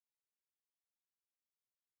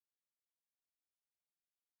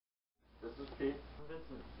This is Pete. I'm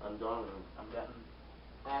Vincent. I'm Donovan. I'm Devin.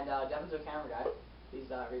 And Devin's our camera guy. He's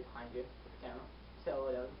right behind you with the camera. Say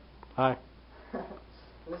hello, Devin. Hi.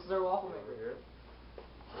 This is our waffle maker.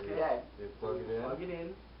 Over here. Okay. They plug it in. Plug it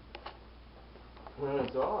in. And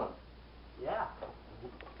it's on. Yeah.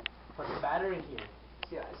 Put the battery in here.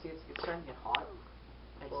 See, it's starting to get hot.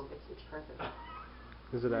 It's perfect.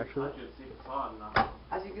 Is it actually? See it's on now.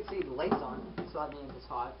 As you can see, the light's on, so that means it's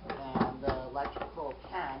hot. And the electrical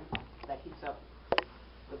can that heats up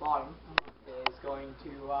the bottom is going to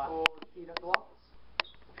heat up the waffles.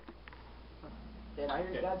 Okay, now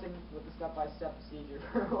here's Devin with the step-by-step procedure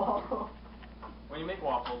for a waffle. When you make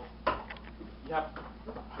waffles, you have to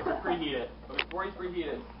preheat it. But before you preheat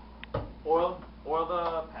it, oil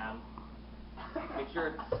the pan. Make sure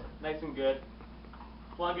it's nice and good.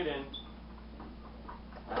 Plug it in,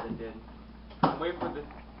 as it did. And wait for the.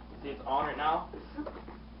 See, it's on right now.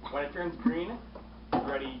 When it turns green, it's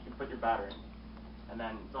ready. You can put your batter in, and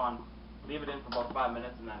then it's on. Leave it in for about 5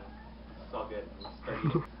 minutes, and then it's all good. And start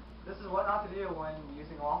eating. This is what not to do when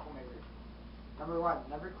using a waffle maker. Number 1,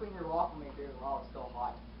 never clean your waffle maker while it's still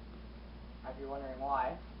hot. If you're wondering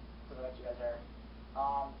why, because I bet you guys are,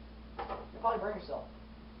 you'll probably burn yourself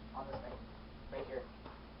on this thing. Right here.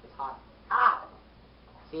 It's hot. Ah!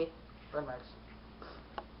 See? Burn marks.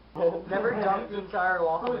 Never dump the entire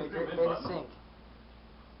waffle maker in a sink.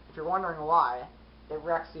 If you're wondering why, it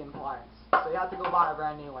wrecks the appliance. So you have to go buy a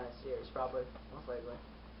brand new one. It's yours, probably. Most likely.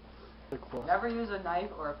 Cool. Never use a knife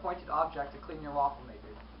or a pointed object to clean your waffle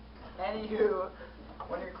maker. Anywho,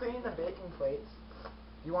 when you're cleaning the baking plates,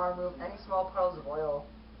 you want to remove any small puddles of oil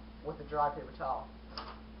with a dry paper towel.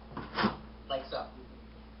 Like so.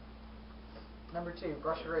 Number 2,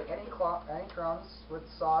 brush away any crumbs with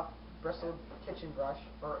soft, bristled kitchen brush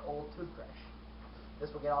or old toothbrush.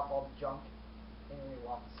 This will get off all the junk in your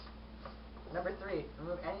waffles. Number 3,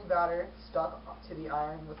 remove any batter stuck to the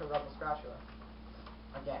iron with a rubber spatula.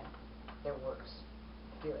 Again, it works.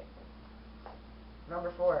 Do it.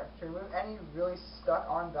 Number 4, to remove any really stuck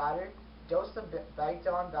on batter, dose the baked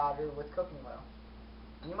on batter with cooking oil.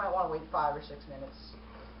 You might want to wait 5 or 6 minutes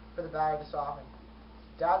for the batter to soften.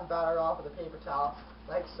 Dab the batter off with a paper towel,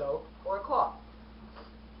 like soap, or a cloth.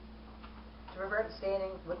 To prevent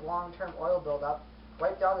staining with long-term oil buildup,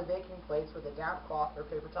 wipe down the baking plates with a damp cloth or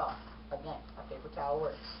paper towel. Again, a paper towel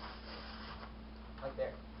works. Like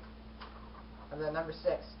there. And then number 6,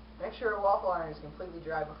 make sure a waffle iron is completely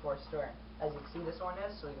dry before storing. As you can see, this one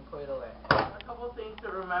is, so we can put it away. A couple of things to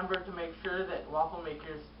remember to make sure that waffle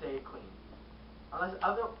makers stay clean. Unless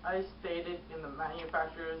otherwise stated in the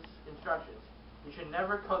manufacturer's instructions, you should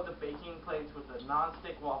never coat the baking plates with a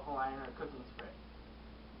non-stick waffle iron or cooking spray.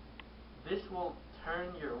 This will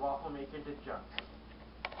turn your waffle maker to junk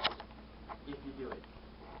if you do it.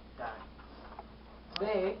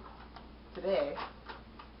 Today,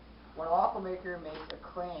 when a waffle maker makes a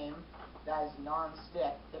claim that is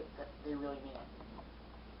non-stick, they really mean it.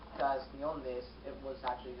 Because in the olden days, it was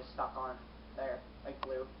actually just stuck on there, like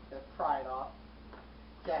glue. They pry it off.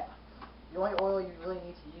 Okay. The only oil you really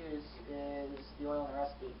need to use is the oil in the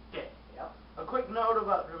recipe. Okay. Yep. A quick note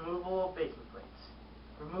about removal of baking plates.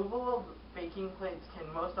 Removal of baking plates can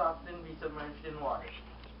most often be submerged in water.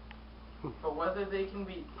 But whether they can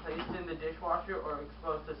be placed in the dishwasher or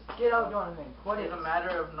exposed to Get out, Donovan. What is is a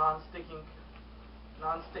matter of non-stick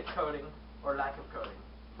coating or lack of coating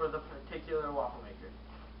for the particular waffle maker.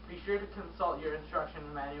 Be sure to consult your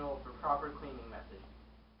instruction manual for proper cleaning methods.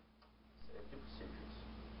 Safety procedures.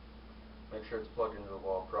 Make sure it's plugged into the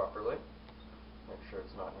wall properly. Make sure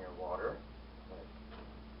it's not near water. Like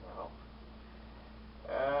now.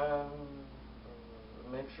 And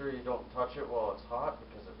make sure you don't touch it while it's hot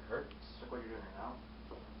because it hurts. Like what you're doing right now.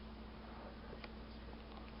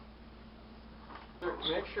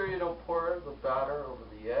 Make sure you don't pour the batter over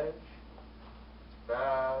the edge. It's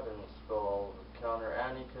bad and it'll spill all over the counter,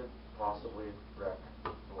 and you could possibly wreck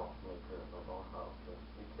the waffle maker. I don't know how, but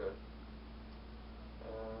you could.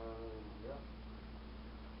 Yeah.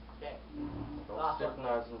 Okay. Don't Last stick one.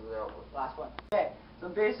 knives into the outlet. Last one. Okay.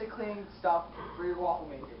 Some basic cleaning stuff for your waffle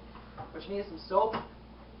maker. But you need some soap.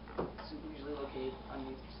 It's usually located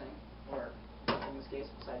underneath your sink, or in this case,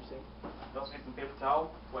 beside your sink. You also need some paper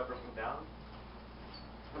towel, wipe everything down.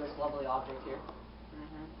 For this lovely object here.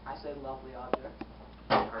 I say lovely object.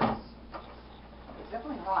 It hurts. It's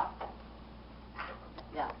definitely hot.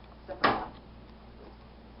 Yeah, it's definitely hot.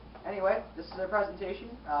 Anyway, this is our presentation.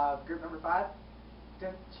 Group number 5.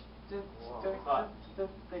 Wow.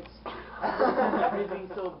 Thanks.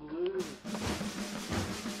 Everything's so blue.